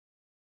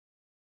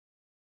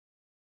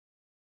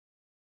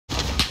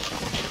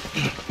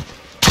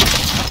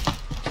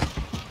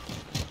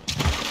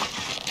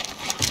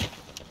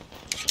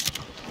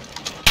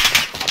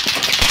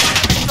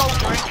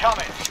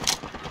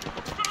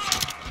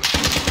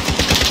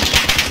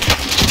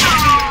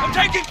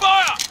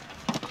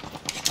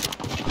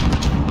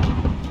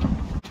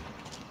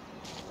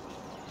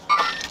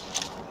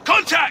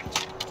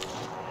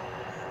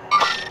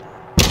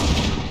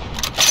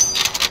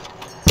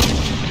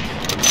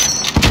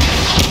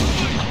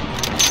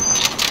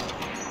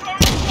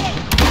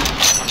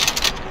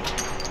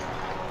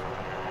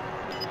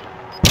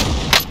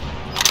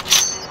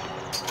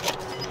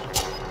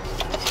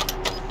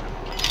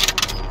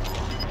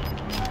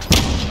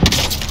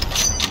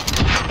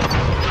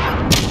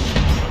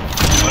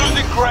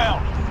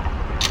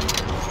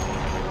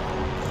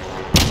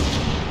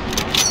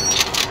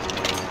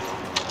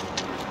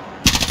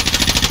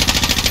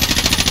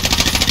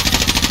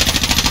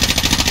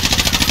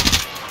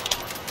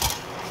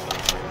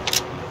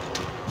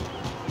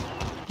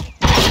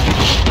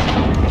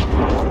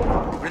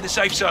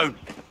safe zone.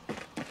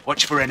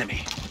 Watch for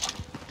enemy.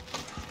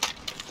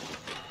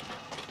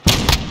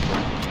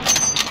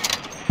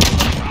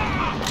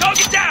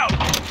 Target down!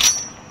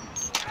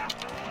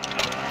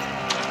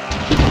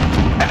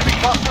 Enemy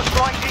cluster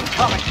strike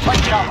incoming.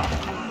 Take cover.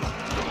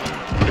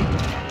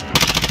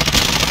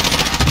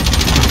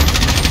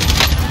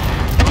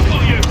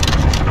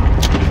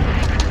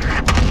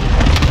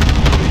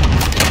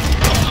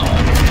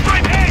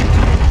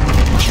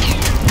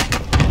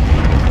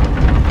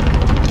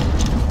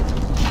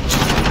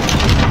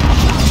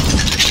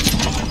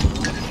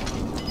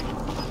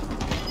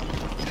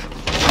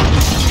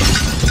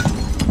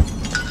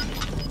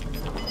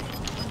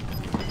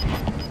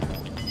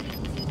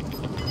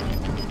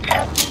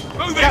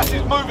 Gas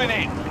is moving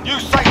in. New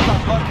safe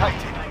zone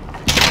located.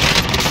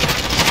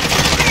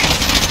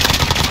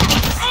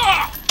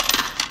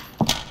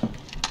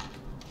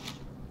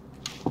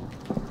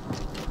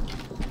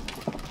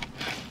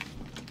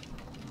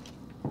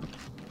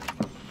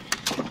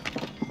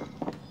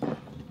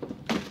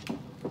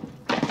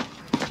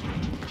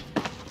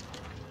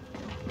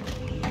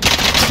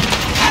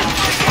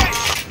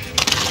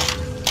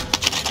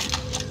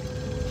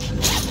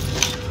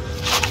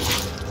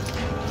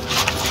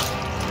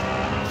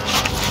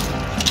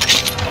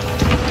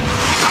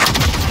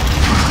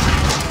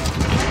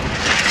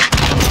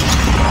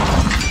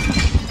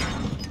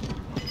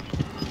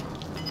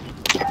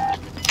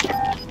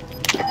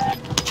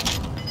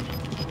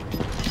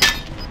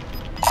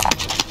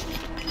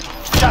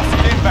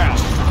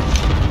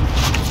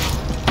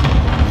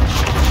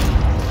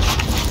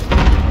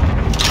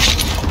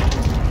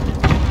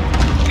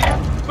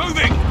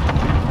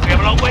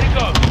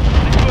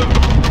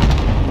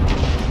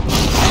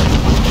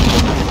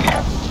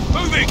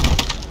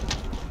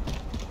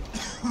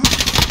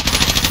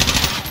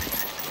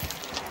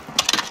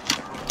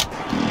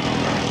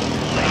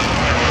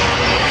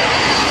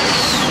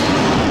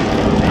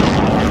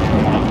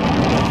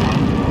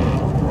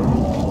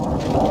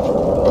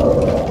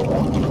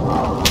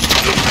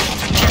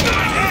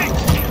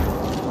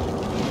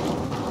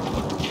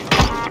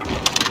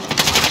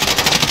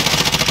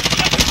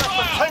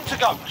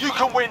 You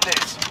can win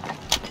this.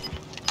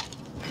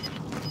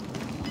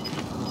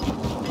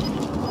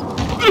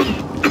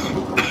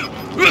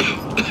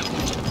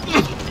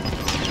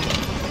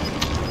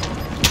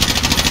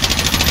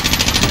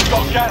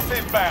 Got gas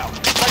inbound.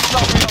 Take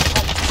something on.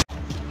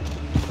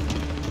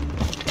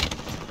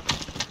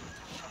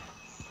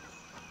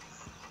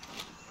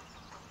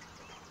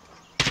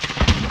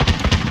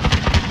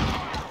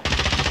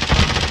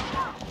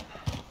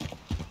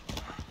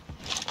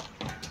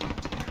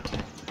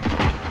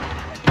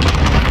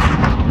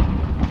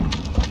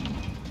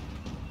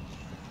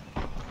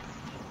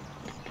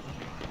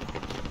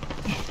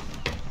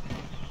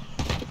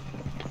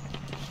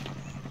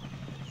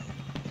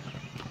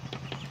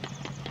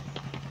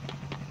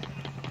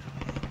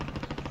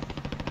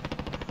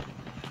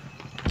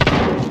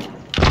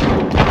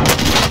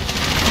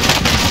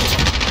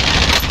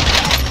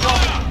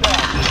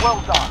 Well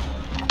done.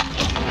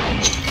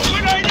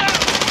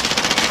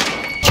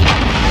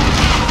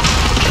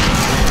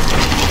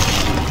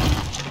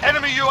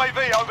 Enemy UAV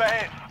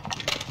overhead.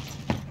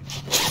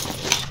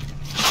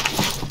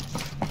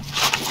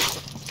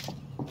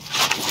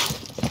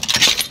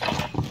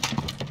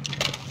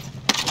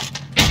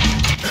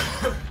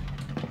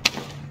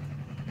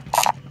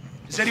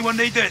 Does anyone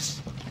need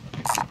this?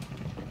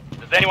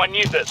 Does anyone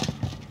need this?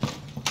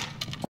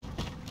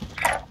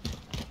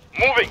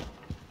 Moving!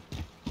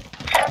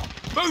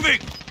 Moving!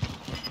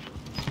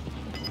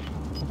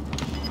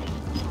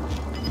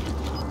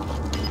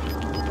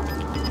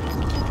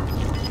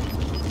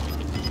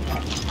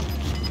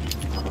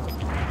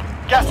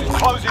 Gas is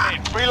closing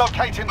in.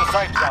 Relocating the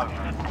safe zone.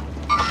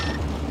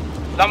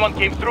 Someone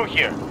came through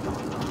here.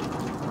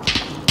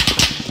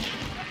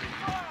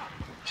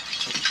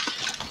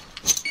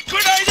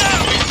 Grenade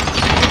out!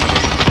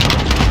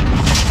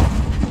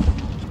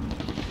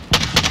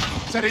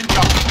 Set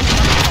income.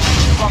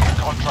 Run the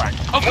contract.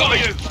 I've got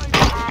you!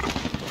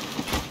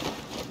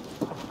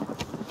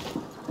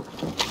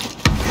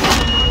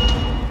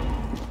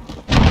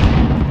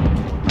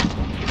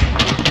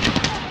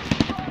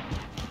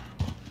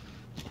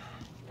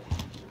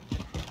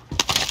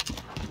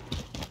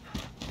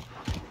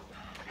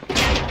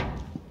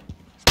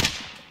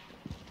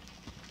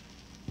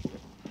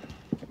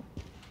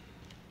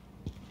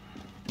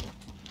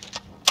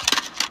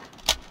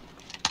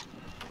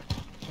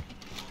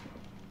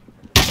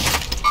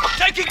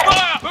 Taking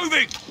fire!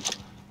 Moving!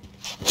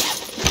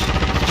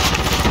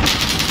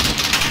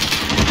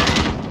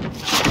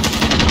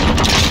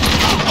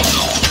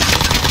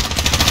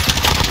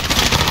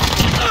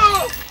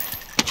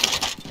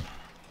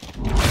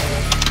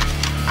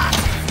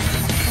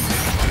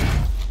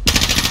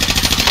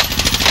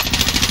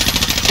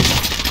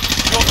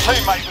 Your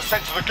teammates are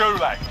sent to the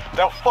gulag.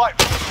 They'll fight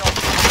for the job.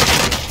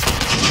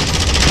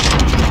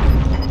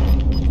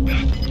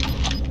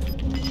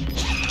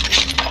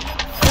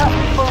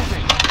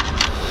 Moving.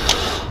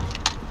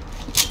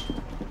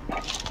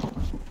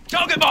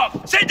 Target mark!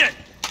 Send it!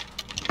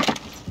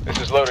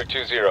 loader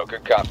 2-0.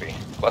 Good copy.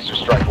 Cluster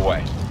strike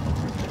away.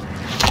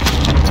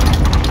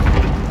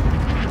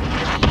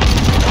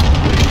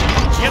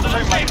 Your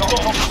teammate got on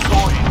top of the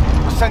story.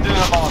 We're sending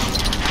them on.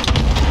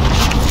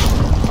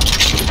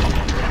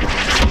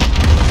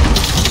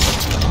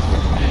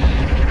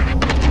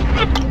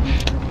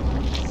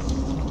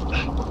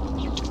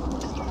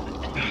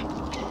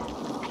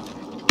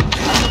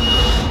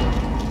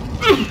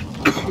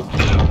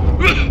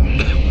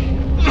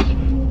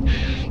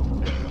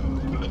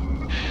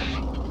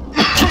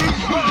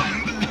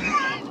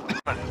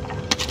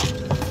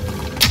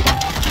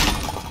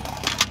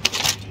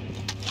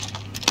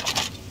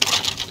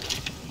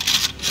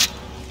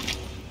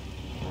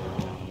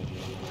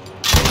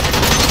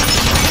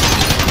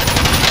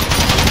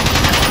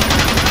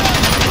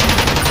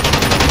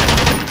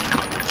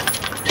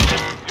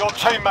 Your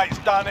teammate's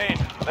done in.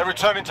 They're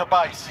returning to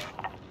base.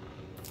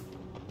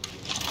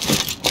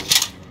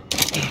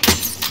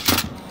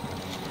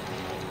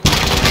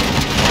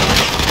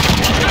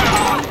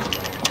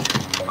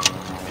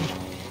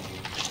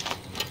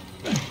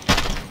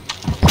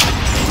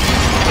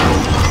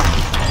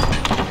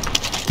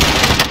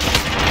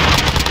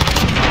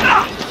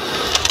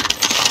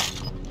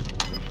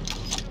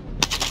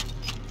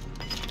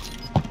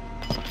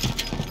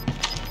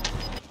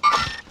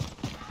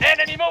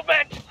 Enemy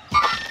movement!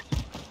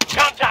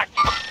 Contact!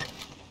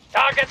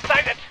 Target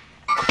sighted!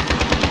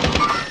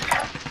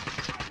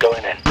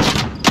 Going in.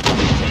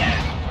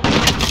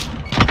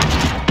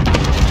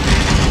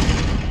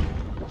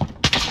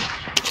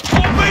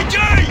 RPG!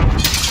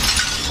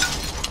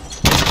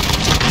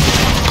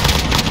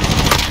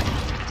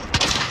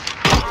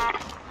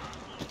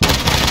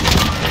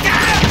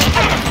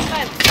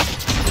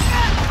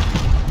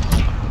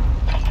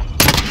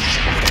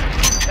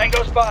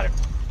 Tango spotted.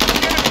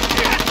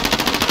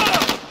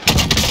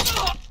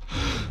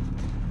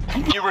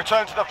 You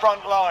return to the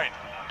front line.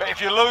 But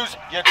if you lose,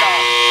 you're done.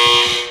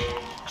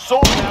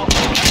 Sort it out.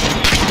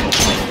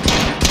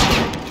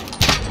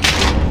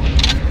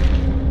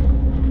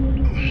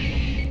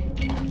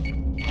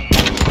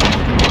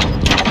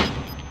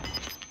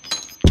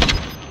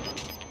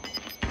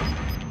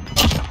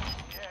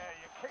 Yeah,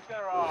 you kick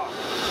their ass.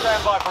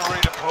 Stand by for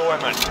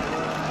redeployment.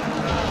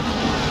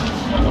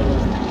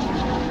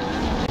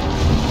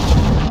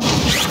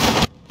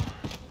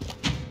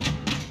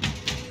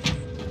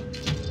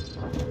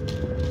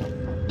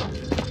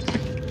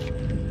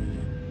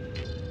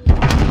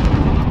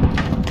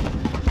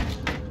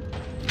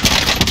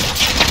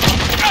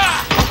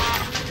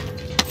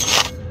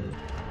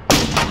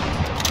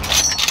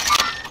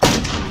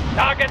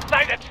 Target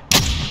sighted!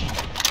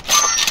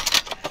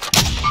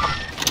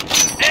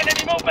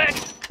 Enemy movement!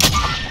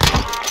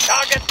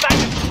 Target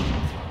sighted!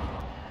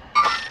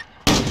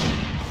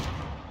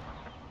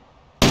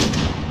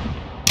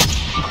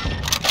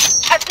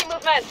 I see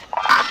movement.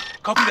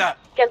 Copy that.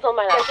 Cancel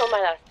my last. Cancel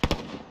my last.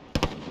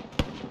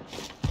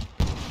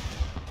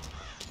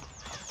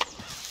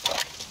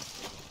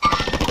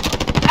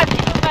 I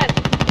see movement.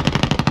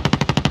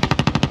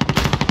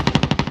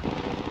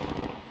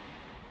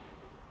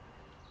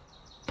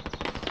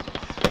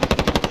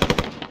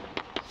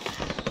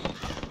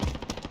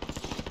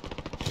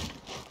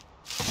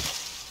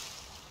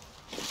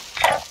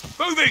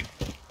 Moving!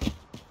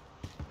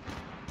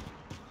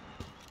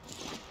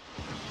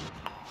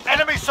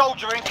 Enemy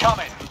soldier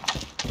incoming.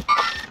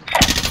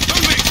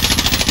 Moving!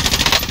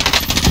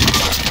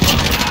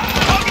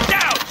 Target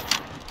down!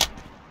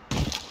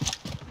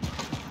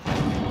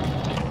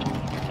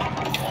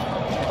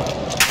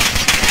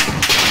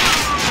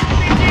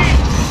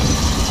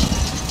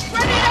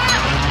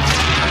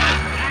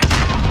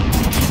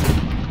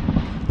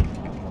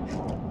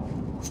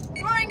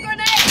 Throwing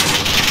grenade.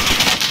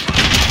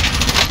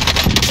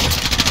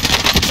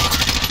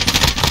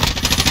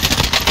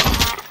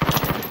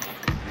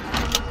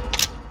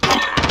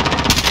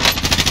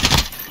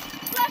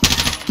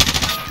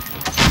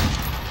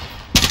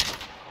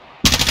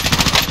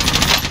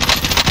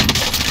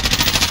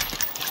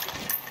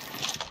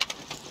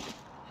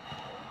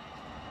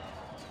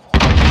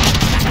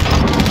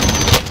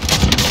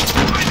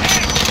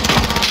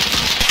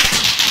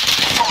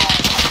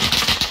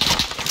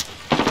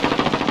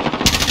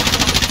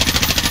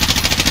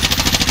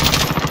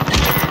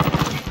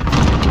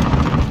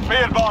 Be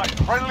advised,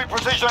 friendly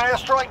precision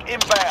airstrike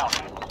inbound.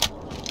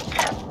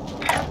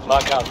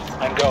 Mark out.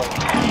 I'm going.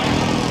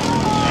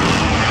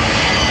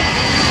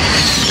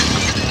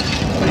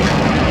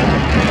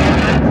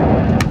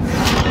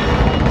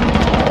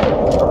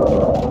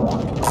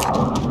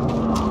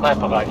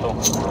 Sniper rifle.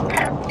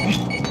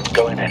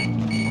 Going in.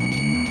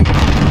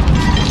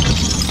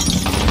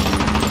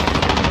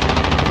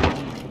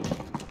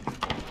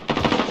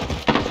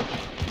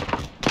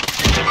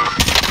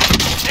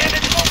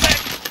 Enemy movement!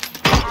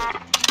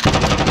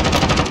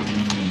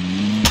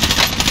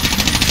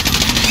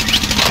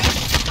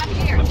 I'm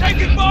here. I'm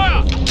taking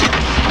fire!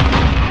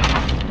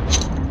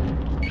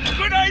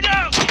 Grenade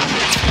out!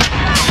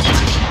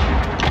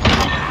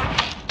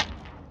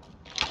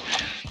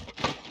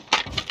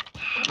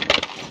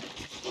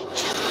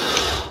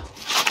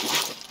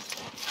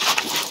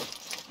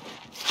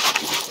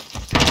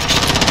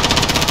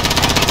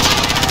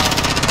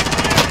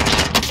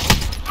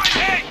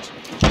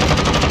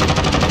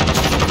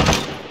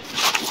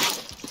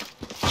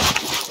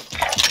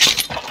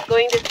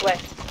 Going this way.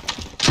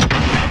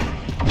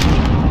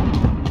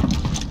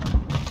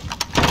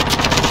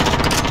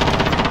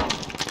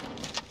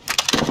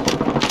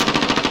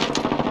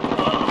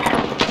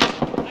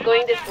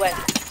 Going this way.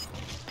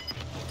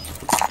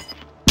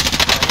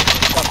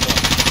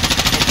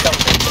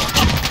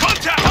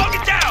 Contact!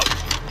 Target down!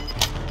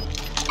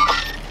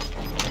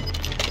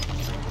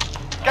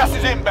 Gas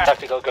is inbound.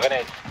 Tactical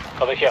grenade.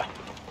 Over here.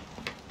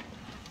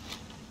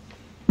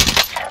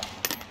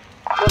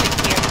 Moving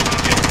here.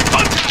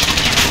 Contact!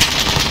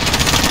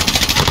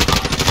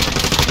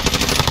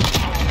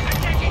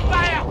 Taking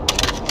fire!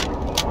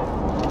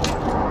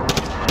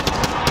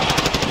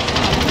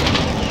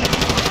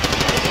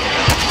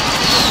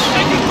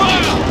 Taking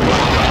fire!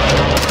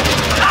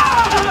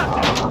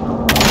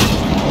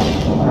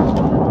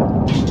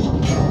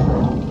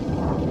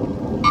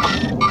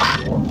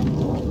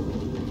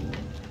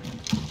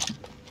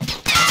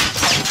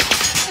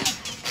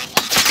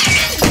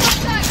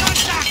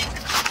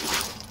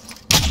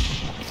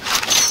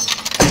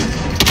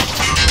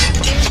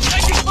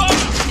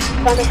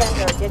 Found a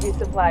vendor, give you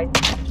supplies.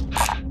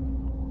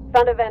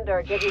 Found a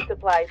vendor, give you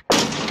supplies.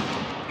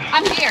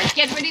 I'm here.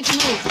 Get ready to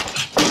move.